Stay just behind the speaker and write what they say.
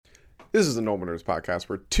This is the Normal Nerds podcast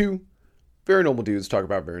where two very normal dudes talk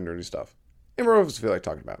about very nerdy stuff. And we're always feel like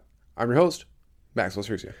talking about. I'm your host, Maxwell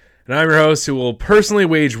Cercia. And I'm your host who will personally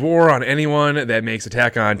wage war on anyone that makes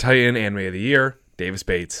Attack on Titan Anime of the Year, Davis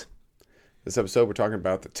Bates. This episode, we're talking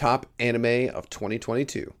about the top anime of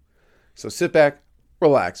 2022. So sit back,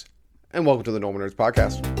 relax, and welcome to the Normal Nerds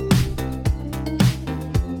podcast.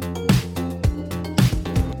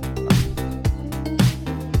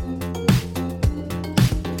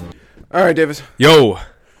 All right, Davis. Yo.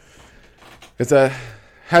 It's a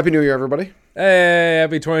Happy New Year, everybody. Hey,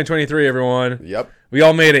 happy 2023, everyone. Yep. We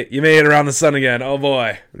all made it. You made it around the sun again. Oh,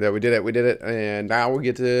 boy. Yeah, we did it. And now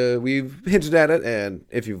we've hinted at it. And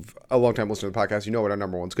if you've a long time listener to the podcast, you know what our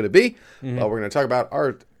number one's going to be. Mm-hmm. We're going to talk about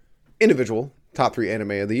our individual top 3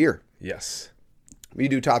 anime of the year. Yes. We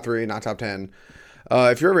do top 3, not top 10.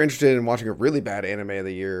 If you're ever interested in watching a really bad anime of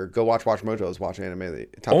the year, go watch Mojo's watch anime of the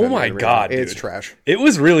top 10 Oh, my anime God, It's dude. trash. It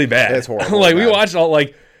was really bad. It's horrible. Like, we bad. watched all,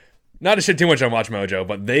 like, not to shit too much on Watch Mojo,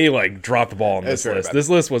 but they, like, dropped the ball on It's this very list. bad. This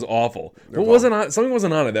list was awful. What wasn't on? Something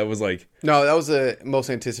wasn't on it that was, like... No, that was the most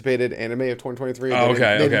anticipated anime of 2023. Oh,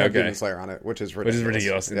 okay. They didn't have Demon Slayer on it, which is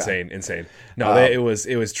ridiculous. Yeah. Insane. No, it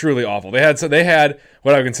was truly awful. They had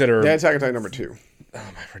what I would consider... They had Attack on Titan number 2.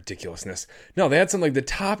 Oh, my ridiculousness. No, they had some, like, the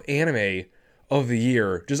top anime of the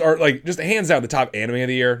year, just hands down the top anime of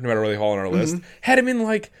the year, no matter where they fall on our list, had him in,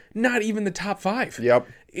 like, not even the top 5. Yep.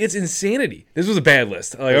 It's insanity. This was a bad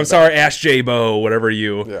list. Like, I'm sorry, Ash J Bo,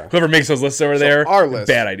 whoever makes those lists over there. Our list,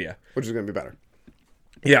 bad idea. Which is going to be better.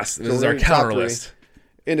 Yes, this is our counter list.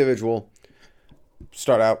 Individual.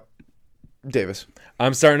 Start out. Davis.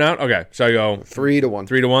 I'm starting out. Okay, so I go 3 to 1.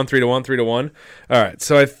 3 to 1, 3 to 1, 3 to 1. All right,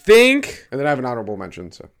 so I think. And then I have an honorable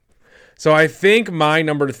mention. So I think my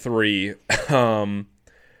number 3. Oh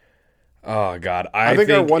God, I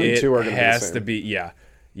think our 1 and 2 are going to be the has same. to be yeah.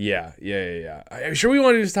 Are you sure we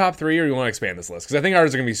want to do top 3 or you want to expand this list? Because I think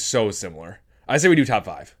ours are going to be so similar. I say we do top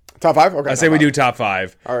 5. Top 5? Okay. I say we do top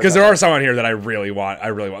 5 because there are some on here that I really want.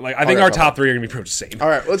 Like I think our top 3 are going to be pretty much the same. All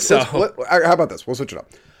right. How about this? We'll switch it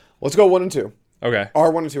up. Let's go 1 and 2. Okay.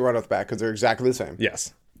 Our 1 and 2 right off the bat because they're exactly the same.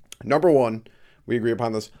 Yes. Number 1, we agree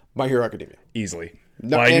upon this. My Hero Academia. Easily.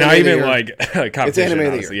 No, like anime not of the even year. like competition. It's anime of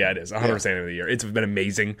the honestly. year. Yeah, it is 100% anime of the year. It's been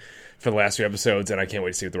amazing for the last few episodes, and I can't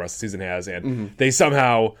wait to see what the rest of the season has. And they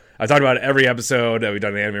somehow, I talked about it every episode that we've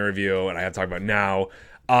done an anime review, and I have to talk about it now.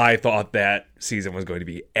 I thought that season was going to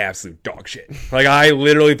be absolute dog shit. Like, I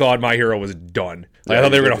literally thought My Hero was done. Like, I thought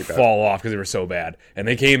they were going to fall off because they were so bad. And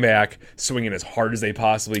they came back swinging as hard as they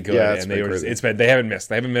possibly could. Yeah, and they were just, they haven't missed.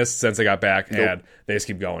 They haven't missed since they got back, and they just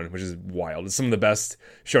keep going, which is wild. It's some of the best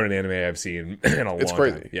shonen anime I've seen in a long time. It's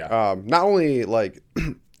crazy. Yeah. Not only, like,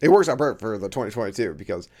 it works out perfect for the 2022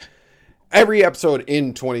 because every episode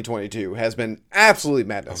in 2022 has been absolutely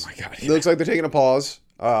madness. Oh, my God. It looks like they're taking a pause,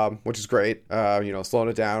 which is great. Slowing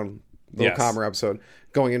it down, a little calmer episode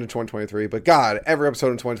going into 2023. But God, every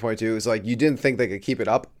episode in 2022 is like you didn't think they could keep it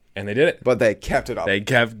up. And they did it. But they kept it up. They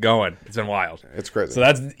kept going. It's been wild. It's crazy. So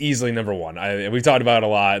that's easily number 1. We've talked about it a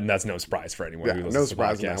lot, and that's no surprise for anyone. Yeah, who no listens to the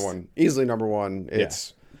surprise in that podcast. one. Easily number 1.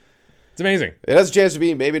 It's amazing. It has a chance to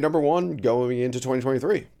be maybe number 1 going into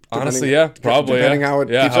 2023. Honestly, yeah, probably. Depending how it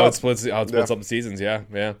keeps how up. it splits up the seasons. Yeah.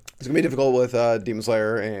 It's gonna be difficult with Demon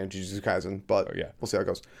Slayer and Jujutsu Kaisen, but we'll see how it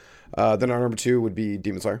goes. Then our number 2 would be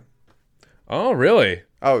Demon Slayer. Oh, really?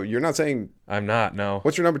 Oh, you're not saying? I'm not. No.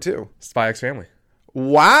 What's your number 2? Spy X Family.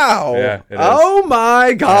 Wow. Yeah, it is. Oh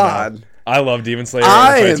my God. I love Demon Slayer.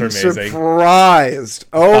 I The am fights are amazing. surprised.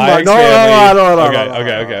 Oh Spy my X no,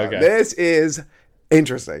 Family. Okay. This is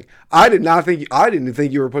interesting. I didn't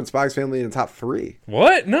think you were putting Spy X Family in the top 3.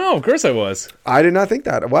 What? No, of course I was. I did not think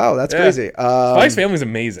that. Wow, that's crazy. Spy X Family's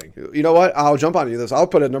amazing. You know what? I'll jump on you this. I'll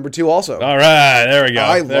put it at number 2 also. All right, there we go.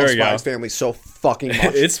 I love Spy X Family so fucking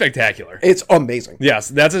much. It's spectacular. It's amazing. Yes,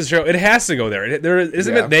 that's a show. It has to go there.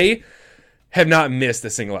 They have not missed a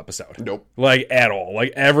single episode. Nope. Like, at all.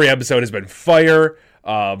 Like, every episode has been fire.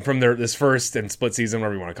 From this first and split season,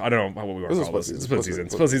 whatever you want to call it. I don't know what we want to call this. Split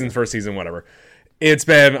season, first season, whatever. It's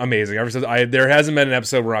been amazing. Ever since there hasn't been an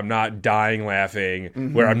episode where I'm not dying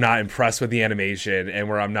laughing, where I'm not impressed with the animation, and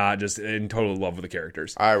where I'm not just in total love with the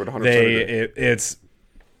characters. I would 100% agree. It's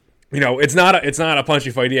it's not a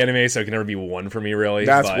punchy fighty anime, so it can never be 1 for me, really.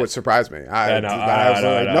 That's what surprised me. I was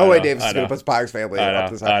like, no way Davis is going to put Spy X Family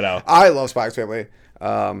up this high. I know. I love Spy X Family.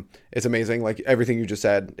 It's amazing. Like everything you just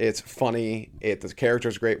said, it's funny. The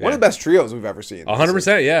character's great. One of the best trios we've ever seen.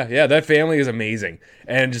 100%. Yeah. That family is amazing,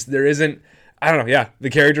 and just there isn't. I don't know. Yeah,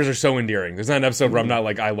 the characters are so endearing. There's not an episode where I'm not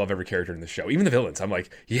like, I love every character in the show. Even the villains, I'm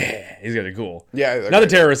like, yeah, these guys are cool. Yeah. Not the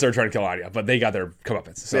terrorists that are trying to kill Anya, but they got their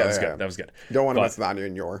comeuppance. So that was good. That was good. You don't want to mess with Anya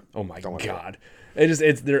and Yor. Oh my God.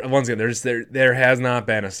 it's there once again. There has not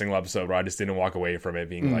been a single episode where I just didn't walk away from it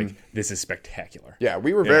being like, this is spectacular. Yeah,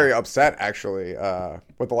 we were very upset actually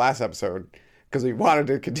with the last episode because we wanted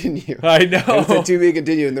to continue. I know. It said to be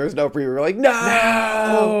continued, and there was no preview. We were like,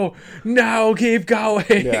 no, keep going.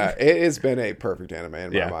 Yeah, it has been a perfect anime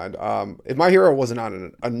in my mind. If My Hero wasn't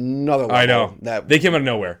on another level, I know that they came out of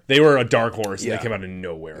nowhere. They were a dark horse. And they came out of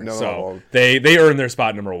nowhere. No, so they earned their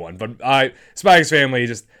spot number one. But Spy X Family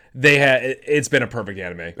just. It's been a perfect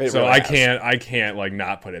anime. So really I can't like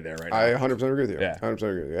not put it there right now. I 100% agree with you. Yeah. 100%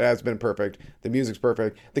 agree with you. It has been perfect. The music's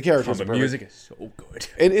perfect. The characters are perfect. The music is so good.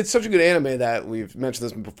 And it's such a good anime that we've mentioned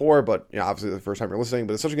this before, but obviously the first time you're listening,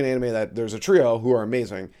 but it's such a good anime that there's a trio who are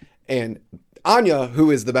amazing. And Anya,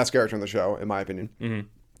 who is the best character in the show, in my opinion,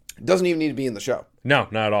 doesn't even need to be in the show. No,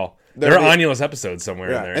 not at all. There are Anya-less episodes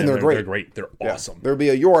somewhere in there. And they're great. They're great. They're awesome. There'll be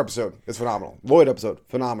a Yor episode. It's phenomenal. Lloyd episode.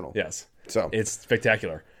 Phenomenal. Yes. So it's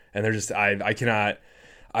spectacular. And they're just, I cannot,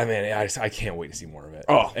 I can't wait to see more of it.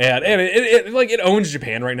 Oh. And it owns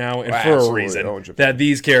Japan right now, and for a reason. That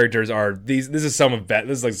these characters are, this is some of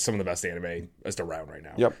the best anime just around right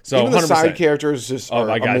now. Yep. So even the side characters just are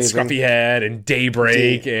amazing. Scruffy Head and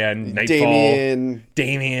Daybreak and Nightfall.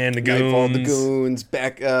 Damien, the Goons. Nightfall, the Goons,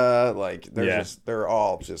 Becca, they're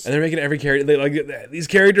all just. And they're making every character, these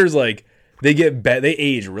characters, they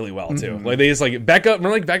age really well too. Like they just Becca.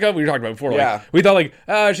 Remember Becca we were talking about before. We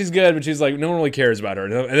thought she's good, but she's no one really cares about her.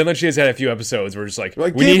 And then she has had a few episodes where we're just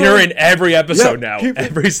we need her in every episode now,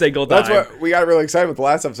 every single time. That's what we got really excited with the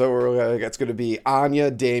last episode where we were like, it's going to be Anya,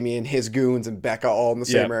 Damien, his goons, and Becca all in the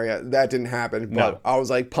same area. That didn't happen, but I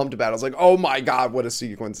was pumped about it. I was like, oh my god, what a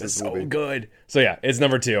sequence this will be. So good. So yeah, it's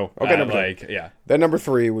number 2. Okay, number 2. Yeah. Then number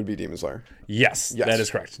 3 would be Demon Slayer. Yes, that is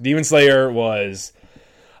correct. Demon Slayer was.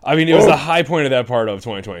 It was the high point of that part of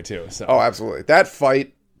 2022. So. Oh, absolutely. That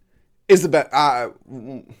fight is the best.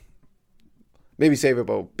 Maybe save it,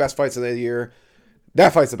 but best fights of the year.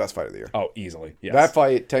 That fight's the best fight of the year. Oh, easily. Yes. That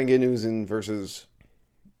fight, Tengen Uzan versus...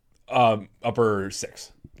 upper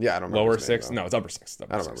 6. Yeah, I don't remember Lower 6? No, it's upper 6. I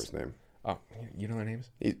don't remember his name. Oh, you know their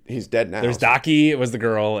names? He's dead now. There's Daki was the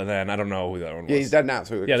girl, and then I don't know who the other one was. Yeah, he's dead now.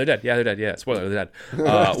 So yeah, they're dead. Yeah, spoiler, they're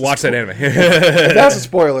dead. Watch that anime. If that's a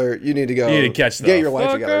spoiler, you need to go. You need to catch get your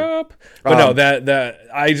life together. Up. But no, that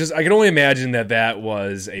I can only imagine that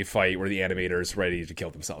was a fight where the animators ready to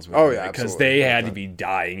kill themselves. Because they had to be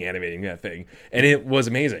dying animating that thing, and it was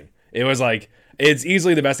amazing. It was it's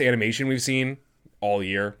easily the best animation we've seen all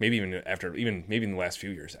year, maybe even maybe in the last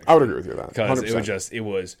few years. Actually. I would agree with you on that because it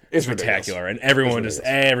was spectacular, and everyone just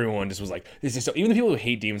was like, "This is so." Even the people who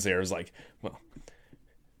hate Demon Slayer was like, "Well,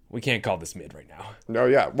 we can't call this mid right now." No,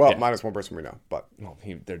 yeah, well, minus one person we know, but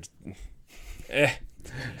they're.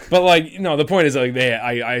 But the point is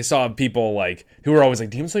I saw people who were always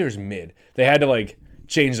like Demon Slayer's mid. They had to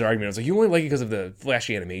change their argument. It's you only like it because of the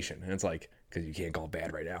flashy animation, and it's because you can't call it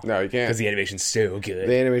bad right now. No, you can't. Because the animation's so good.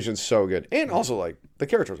 The animation's so good. And also, the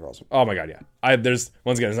characters are awesome. Oh, my God, yeah. There's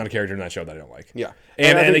not a character in that show that I don't like. Yeah.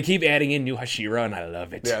 And they keep adding in new Hashira, and I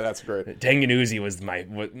love it. Yeah, that's great. Tengen Uzi was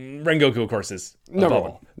Rengoku, of course, is number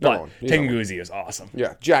one. But Tengen Uzi is awesome.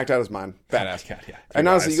 Yeah, jacked out his mind. Badass. God, yeah. And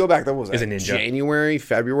honestly, you go back, that was a ninja. January,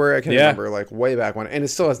 February, I can't remember, way back when. And it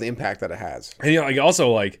still has the impact that it has. And,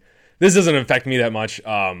 also, this doesn't affect me that much,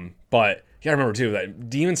 but you gotta remember, too, that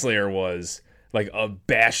Demon Slayer was... a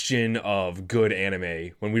bastion of good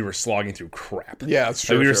anime when we were slogging through crap. Yeah, that's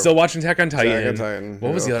true. We were still watching Attack on Titan. Attack on Titan.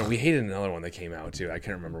 What was the other one? We hated another one that came out, too. I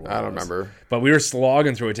can't remember what I don't remember. But we were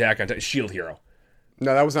slogging through Attack on Titan. Shield Hero.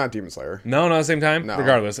 No, that was not Demon Slayer. No, not at the same time? No.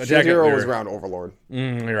 Regardless. Shield Hero was around Overlord.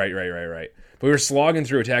 Right. But we were slogging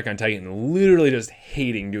through Attack on Titan, literally just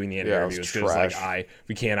hating doing the anime reviews. Because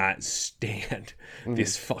we cannot stand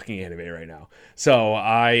this fucking anime right now. So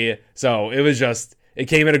it was just, it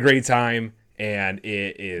came at a great time. And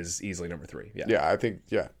it is easily number 3. Yeah, I think,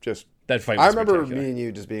 just... That fight was I remember me and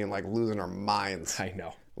you just being, losing our minds. I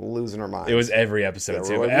know. Losing our minds. It was every episode,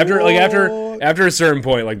 too. After a certain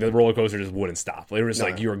point, the roller coaster just wouldn't stop. They were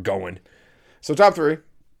just you were going. So, top 3.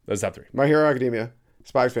 That's top 3. My Hero Academia,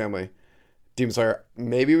 Spy X Family, Demon Slayer.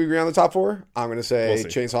 Maybe we agree on the top 4. I'm going to say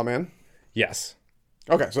Chainsaw Man. Yes.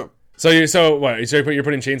 Okay, so... So what? So you're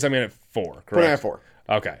putting Chainsaw Man at 4, correct? Putting it at 4.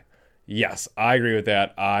 Okay. Yes, I agree with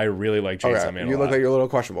that. I really like Chainsaw Man a lot. You look like you're a little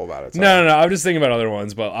questionable about it. So. No. I'm just thinking about other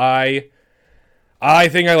ones, but I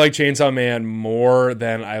think I like Chainsaw Man more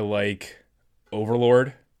than I like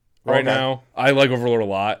Overlord. right Okay. now. I like Overlord a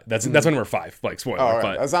lot. That's my number 5. Like spoiler, All right,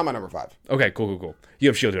 but that's not my number 5. okay, cool. You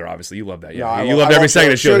have Shield Hero, obviously. You love that. Yeah, No, you loved every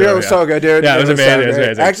second of Shield Shield Hero. Hero was so good, dude. Yeah, it was amazing. so It was great.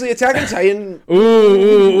 amazing. Actually, Attack on Titan.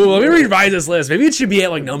 Ooh, let me revise this list. Maybe it should be at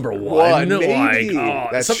like number 1. Maybe.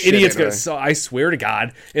 Like, That's some shit idiot's gonna. anime. So I swear to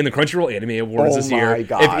God, in the Crunchyroll Anime Awards Oh this year, my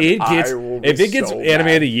God, if it gets so Anime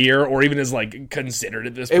mad. of the Year or even is like considered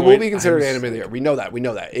at this It point, will be considered I'm anime of the year. We know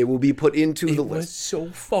that. It will be put into the It was list. so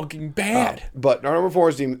fucking bad. But our number 4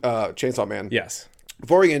 is Chainsaw Man. Yes.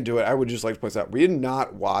 Before we get into it, I would just like to point out we did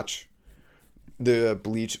not watch the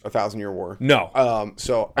Bleach 1,000 Year War. No.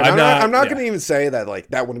 So I'm I'm not yeah. going to even say that like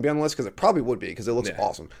that wouldn't be on the list because it probably would be because it looks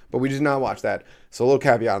awesome. But we did not watch that. So a little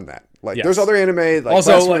caveat on that. Like Yes. there's other anime like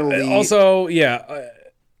Also, Classroom Elite. yeah.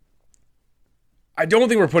 I don't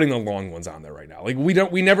think we're putting the long ones on there right now. Like we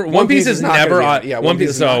never. One Piece is not gonna never be on on. it. Yeah, One Piece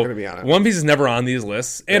is not gonna be on it. One Piece is never on these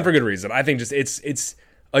lists, and for good reason. I think just it's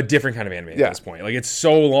a different kind of anime at this point. Like it's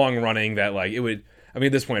so long running that like it would. I mean,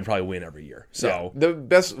 at this point, it'd probably win every year. So The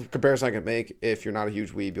best comparison I can make, if you're not a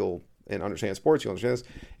huge weeb, and understand sports, you'll understand this,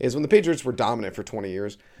 is when the Patriots were dominant for 20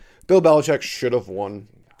 years, Bill Belichick should have won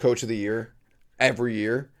Coach of the Year every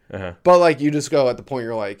year. But like you just go at the point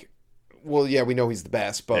you're like, well, yeah, we know he's the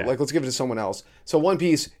best, but like let's give it to someone else. So One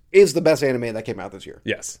Piece is the best anime that came out this year.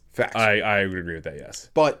 yes, Facts. I would agree with that. Yes,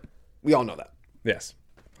 But we all know that. yes,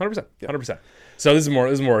 100%. So this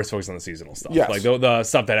is more focused on the seasonal stuff. Yes. Like the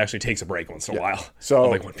stuff that actually takes a break once in a while. So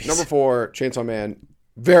Unlike One Piece. number 4, Chainsaw Man,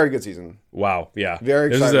 very good season. Wow, yeah, Very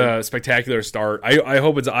This exciting. is a spectacular start. I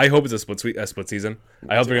hope it's a split season.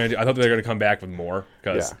 I hope they're gonna come back with more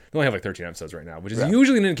because Yeah. they only have like 13 episodes right now, which is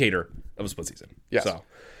usually an indicator of a split season. Yes. So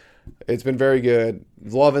It's been very good.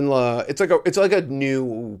 Love and love. It's like a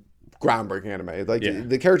new groundbreaking anime. Like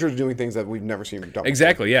the characters are doing things that we've never seen done.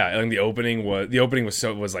 exactly, yeah. And the opening was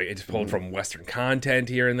like it's pulled from Western content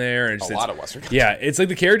here and there. And A lot of Western content. Yeah, it's like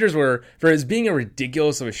the characters were for as being a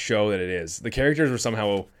ridiculous of a show that it is. The characters were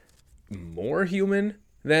somehow more human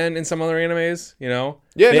than in some other animes. You know,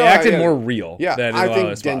 Yeah, they no, acted yeah. more real. Yeah, than in I a lot of think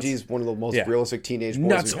other spots. Denji's one of the most realistic teenage boys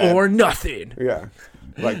Nuts we've had. or nothing. Yeah.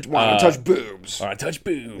 Like, want to touch boobs. Or I touch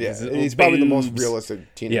boobs. Yeah, he's probably the most Boobs.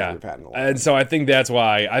 realistic teenager Yeah, we've had in a long and so I think that's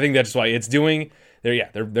why it's doing. They're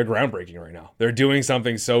groundbreaking right now. They're doing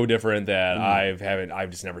something so different that I've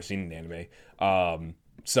just never seen in anime.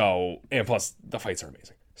 So and plus the fights are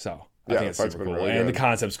amazing. So I Yeah, think the it's fights super have been cool, really and the good.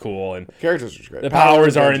 concept's cool, and Characters are great. the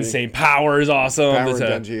powers are Denji. insane. Power is awesome. Power It's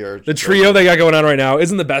and Denji are the trio they got going on right now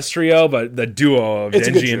isn't the best trio, but the duo of It's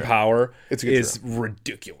a good Denji and trio. Power It's a good is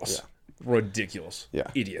ridiculous. Ridiculous. Yeah.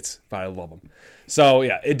 Idiots, but I love them. So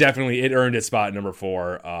yeah, it earned its spot at number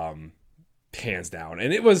 4. Hands down,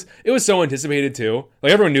 and it was so anticipated too.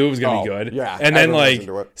 Like everyone knew it was gonna be good. yeah, and then everyone was like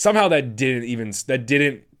into it. somehow that didn't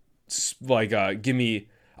give me.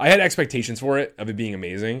 I had expectations for it of it being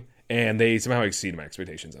amazing, and they somehow exceeded my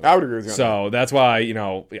expectations of it. I would agree with you on So that's why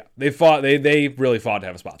they really fought to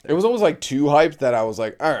have a spot there. It was almost like too hyped that I was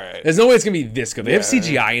like, all right. There's no way it's gonna be this good. They have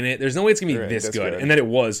CGI in it. There's no way it's gonna be this that's good. good. And then it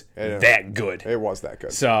was that good. It was that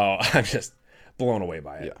good. So I'm just blown away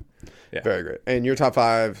by it. Yeah. Very great. And your top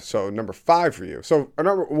 5, so number 5 for you. So our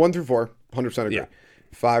number 1 through 4, 100% agree. Yeah.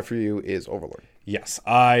 5 for you is Overlord. Yes,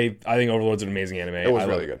 I think Overlord's an amazing anime. It was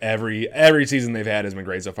really good. Every season they've had has been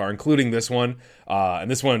great so far, including this one.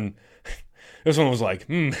 And this one was like,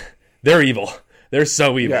 they're evil. They're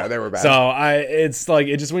so evil. Yeah, they were bad. So it's like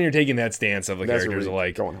it's just when you're taking that stance of the That's characters, really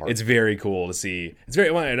like going hard. it's very cool to see. It's very.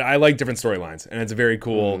 I like different storylines, and it's very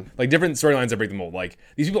cool. Like different storylines that break the mold. Like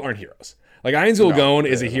these people aren't heroes. Like Ainzul Gon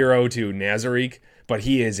is a hero to Nazarick, but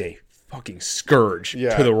he is a fucking scourge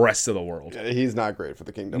to the rest of the world. He's not great for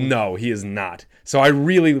the kingdom. No, he is not. So I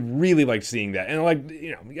really, really like seeing that. And like,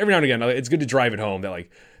 you know, every now and again, it's good to drive it home that like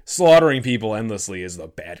slaughtering people endlessly is the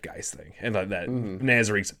bad guys thing. And that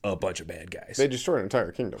Nazarick's a bunch of bad guys. They destroyed an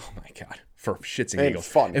entire kingdom. Oh my God. For shits and And giggles.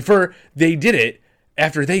 fun. And they did it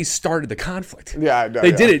after they started the conflict. Yeah, I know,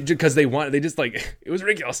 They did it because they wanted, it was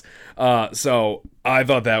ridiculous. So I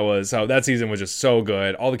thought that season was just so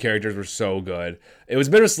good. All the characters were so good. It was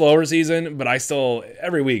a bit of a slower season, but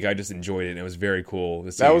every week I just enjoyed it. And it was very cool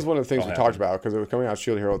to see. That was one of the things we talked about because it was coming out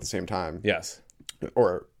Shield Hero at the same time. Yes.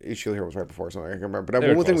 Or Shield Hero was right before something, I can't remember. But They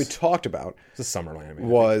were one thing we close. talked about It's a summer anime.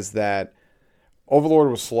 was that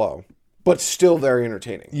Overlord was slow, but still very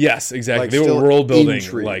entertaining. Yes, exactly. Like, they were still world building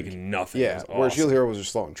intrigue. like nothing. It Yeah, was where awesome. Shield Hero was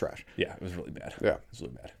just slow and trash. Yeah, it was really bad. Yeah. It was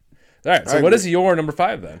really bad. All right, so I what agree. is your number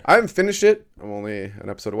 5 then? I haven't finished it. I'm only an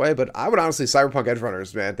episode away, but I would honestly Cyberpunk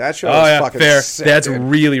Edgerunners, man. That show Oh is yeah, fucking fair. sick, That's dude.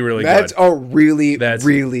 really, really That's good. a really, That's-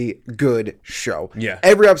 really good show. Yeah.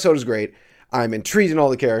 Every episode is great. I'm intrigued in all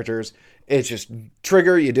the characters. It's just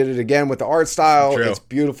Trigger. You did it again with the art style. True. It's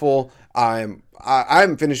beautiful. I'm I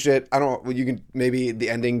haven't finished it. I don't. You can maybe the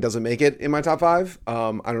ending doesn't make it in my top 5. I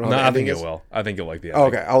don't know. How No, the I ending think it is. will. I think you'll like the ending. Oh,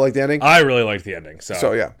 okay, I'll like the ending. I really liked the ending.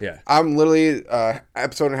 So Yeah. I'm literally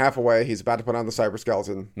episode and a half away. He's about to put on the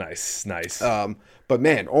cyberskeleton. Nice. But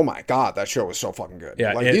man, oh my god, that show was so fucking good.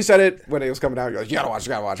 Yeah, like you said it when it was coming out. You're like, you gotta watch,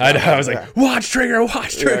 I know. I was like, watch Trigger.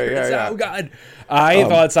 Yeah. Oh god. I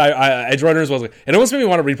thought Edge Runners was like, it almost made me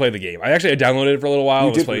want to replay the game. I downloaded it for a little while.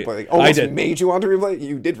 You did replay. Almost made you want to replay.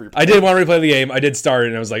 You did replay. I did want to replay the game. I did start it,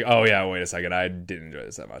 and I was like, oh yeah, wait a second, I didn't enjoy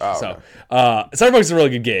this that much. Oh, so, okay. Cyberpunk is a really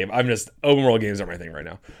good game. I'm just open world games are my thing right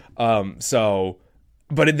now.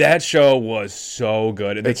 But that show was so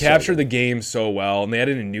good. And they captured the game so well, and they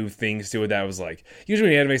added in new things to it that was like,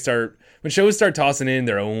 usually when shows start tossing in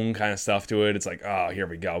their own kind of stuff to it, it's like, oh, here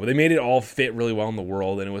we go. But they made it all fit really well in the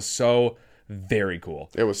world, and it was so very cool.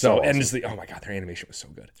 It was so awesome. And just oh my god, their animation was so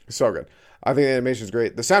good. So good. I think the animation is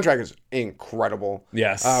great. The soundtrack is incredible.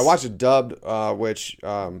 Yes. I watched it dubbed, which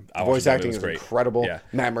voice acting is great. Incredible. Yeah.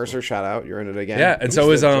 Matt Mercer, shout out. You're in it again. Yeah, and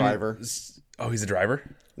so is the driver. Oh, he's the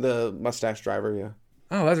driver? The mustache driver, yeah.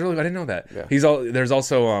 Oh, that's really I didn't know that. Yeah. There's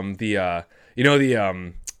also he's not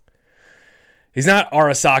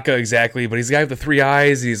Arasaka exactly, but he's the guy with the 3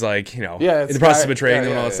 eyes. He's like, in the process of betraying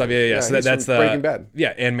them and all that stuff. Yeah. So that's the Breaking Bad.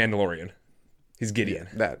 Yeah, and Mandalorian. He's Gideon.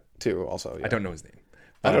 That too, also. Yeah. I don't know his name.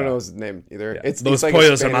 I don't know his name either. Yeah. It's Los like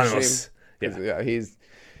Pollos a Spanish Hermanos. name.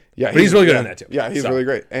 Yeah. But he's really good in that too. Yeah, he's really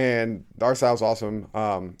great. And the art style's awesome.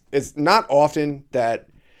 It's not often that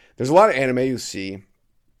there's a lot of anime you see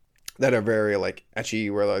that are very like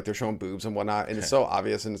ecchi, where like they're showing boobs and whatnot, and it's so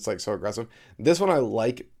obvious and it's like so aggressive. This one I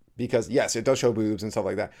like because yes, it does show boobs and stuff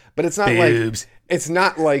like that, but it's not boobs. like it's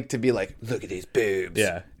not like to be like, look at these boobs.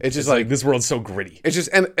 Yeah, it's just like this world's so gritty. It's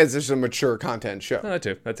just a mature content show. No, that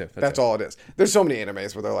too. That's all it is. There's so many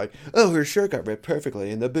animes where they're like, oh, her shirt got ripped perfectly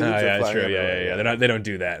and the boobs are flying. True. Yeah. They don't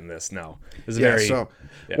do that in this. No, this is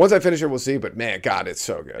once I finish it, we'll see. But man, God, it's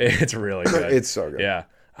so good. It's really good. It's so good. Yeah,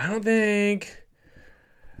 I don't think.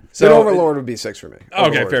 So Overlord would be 6 for me.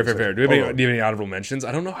 Okay, fair. Do you have any honorable mentions?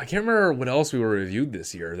 I don't know. I can't remember what else we were reviewed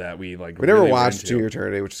this year that we like. We never watched To Your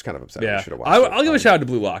Eternity, which is kind of upsetting. Yeah, we should have watched I'll give a shout out to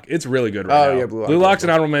Blue Lock. It's really good right now. Yeah, Blue Lock's an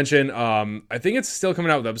honorable mention. I think it's still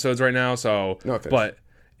coming out with episodes right now. So no, it finished. But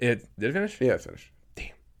did it finish? Yeah, it finished.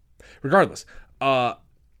 Damn. Regardless, Blue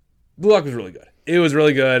Lock was really good. It was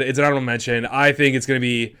really good. It's an honorable mention. I think it's going to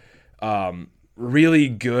be really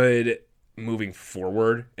good moving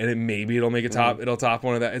forward, and maybe it'll make a top. It'll top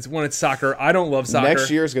one of that. It's soccer. I don't love soccer. Next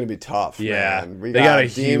year is going to be tough. Yeah, man. They got a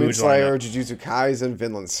Demon Slayer, Jujutsu Kaisen,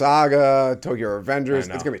 Vinland Saga, Tokyo Revengers.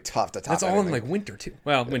 It's going to be tough to top. That's all in like winter too.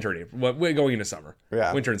 Well, winter. We're going into summer.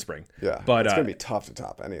 Yeah, winter and spring. Yeah, but it's going to be tough to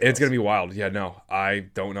top any. It's going to be wild. Yeah, no, I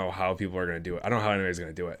don't know how people are going to do it. I don't know how anybody's going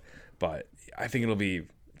to do it, but I think it'll be.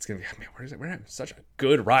 It's gonna be, man, we're having such a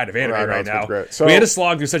good ride of anime right now. So, we had to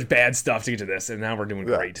slog through such bad stuff to get to this, and now we're doing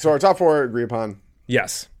great. So our top 4 agree upon.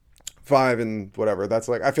 Yes. 5 and whatever. That's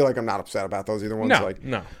like, I feel like I'm not upset about those either ones.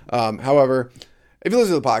 No. However, if you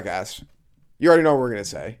listen to the podcast, you already know what we're gonna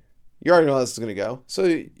say. You already know how this is gonna go.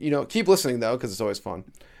 So keep listening though, because it's always fun.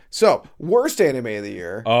 So, worst anime of the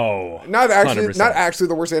year. Oh, not actually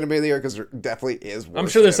the worst anime of the year, because there definitely is. I'm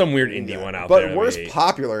sure there's some weird indie one out there. But worst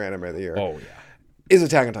popular anime of the year. Oh yeah. Is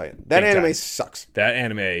Attack on Titan. That anime sucks. That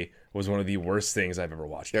anime was one of the worst things I've ever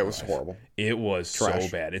watched. Yeah, it was horrible. It was trash. So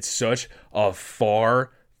bad. It's such a far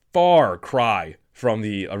cry from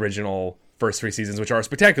the original first 3 seasons, which are a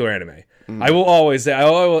spectacular anime. I will always say,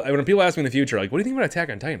 when people ask me in the future, like, what do you think about Attack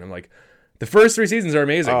on Titan? I'm like, the first 3 seasons are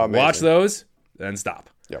amazing. Watch those, then stop.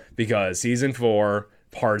 Yep. Because season 4,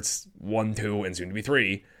 parts 1, 2, and soon to be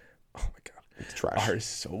 3, oh my god. It's trash. Are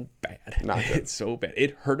so bad. Not good. It's so bad.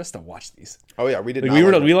 It hurt us to watch these. Oh yeah, we did. Like,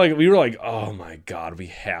 we were like, oh my god, we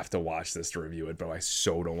have to watch this to review it, but I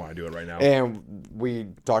so don't want to do it right now. And we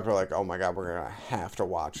talked about like, oh my god, we're gonna have to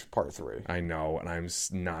watch part 3. I know, and I'm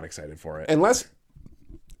not excited for it. Unless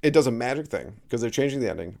it does a magic thing, because they're changing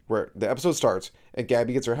the ending where the episode starts and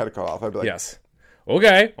Gabby gets her head cut off. I'd be like, yes.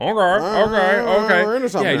 Okay. We're into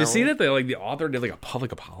something Yeah, now. you see that the author did like a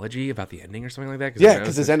public apology about the ending or something like that? Yeah,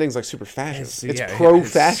 because his ending's like super fascist. It's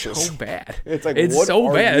pro-fascist. It's so bad. It's like, it's what so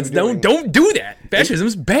are bad. you doing? Don't do that. Fascism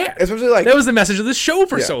is bad. Especially like that was the message of the show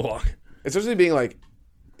for so long. Especially being like,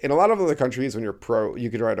 in a lot of other countries, when you're pro,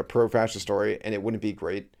 you could write a pro-fascist story and it wouldn't be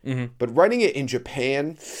great. Mm-hmm. But writing it in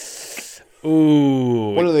Japan,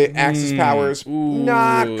 one of the Axis powers,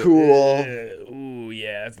 not cool.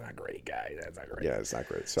 Yeah, that's not great, guys. That's not great. Yeah, it's not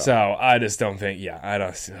great. So I just don't think. Yeah, I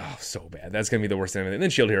don't. Oh, so bad. That's gonna be the worst anime. And then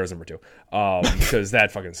Shield Heroes number 2, because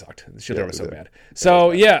that fucking sucked. Shield Hero was so bad.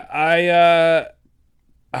 So yeah, I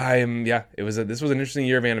am. Yeah, this was an interesting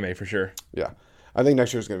year of anime for sure. Yeah. I think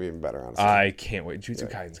next year's going to be even better, honestly. I can't wait.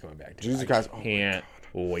 Jujutsu Kaisen's coming back. Jujutsu Kaisen. I can't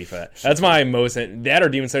wait for that. That's my most... That or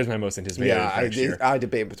Demon Slayer is my most anticipated next year. I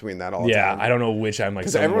debate between that all the time. Yeah, I don't know which I'm like...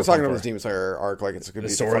 Because everyone's talking about this Demon Slayer arc like it's going to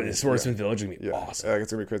be... The Swordsman Village is going to be awesome.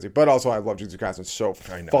 It's going to be crazy. But also, I love Jujutsu Kaisen so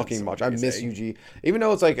fucking much. I miss Yuji. Even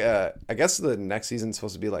though it's like... I guess the next season's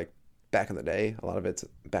supposed to be like back in the day. A lot of it's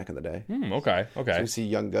back in the day. Okay. So you see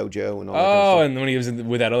young Gojo and all that kind of stuff. And when he was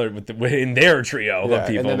with that other... in their trio of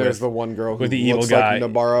people. And then there's the one girl who the looks evil guy.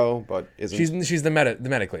 like Nabarro, but isn't... She's the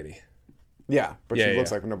medic lady. Yeah, but she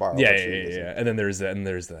looks like Nabarro. Yeah. And then there's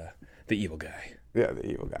the evil guy. Yeah, the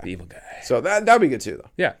evil guy. The evil guy. So that'd be good too, though.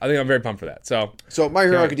 Yeah, I think I'm very pumped for that. So My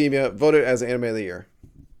Hero Academia voted as Anime of the Year.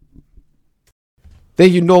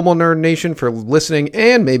 Thank you, Normal Nerd Nation, for listening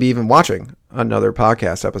and maybe even watching another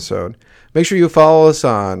podcast episode. Make sure you follow us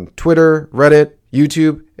on Twitter, Reddit,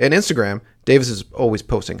 YouTube, and Instagram. Davis is always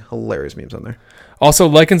posting hilarious memes on there. Also,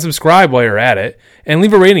 like and subscribe while you're at it, and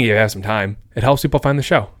leave a rating if you have some time. It helps people find the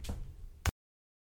show.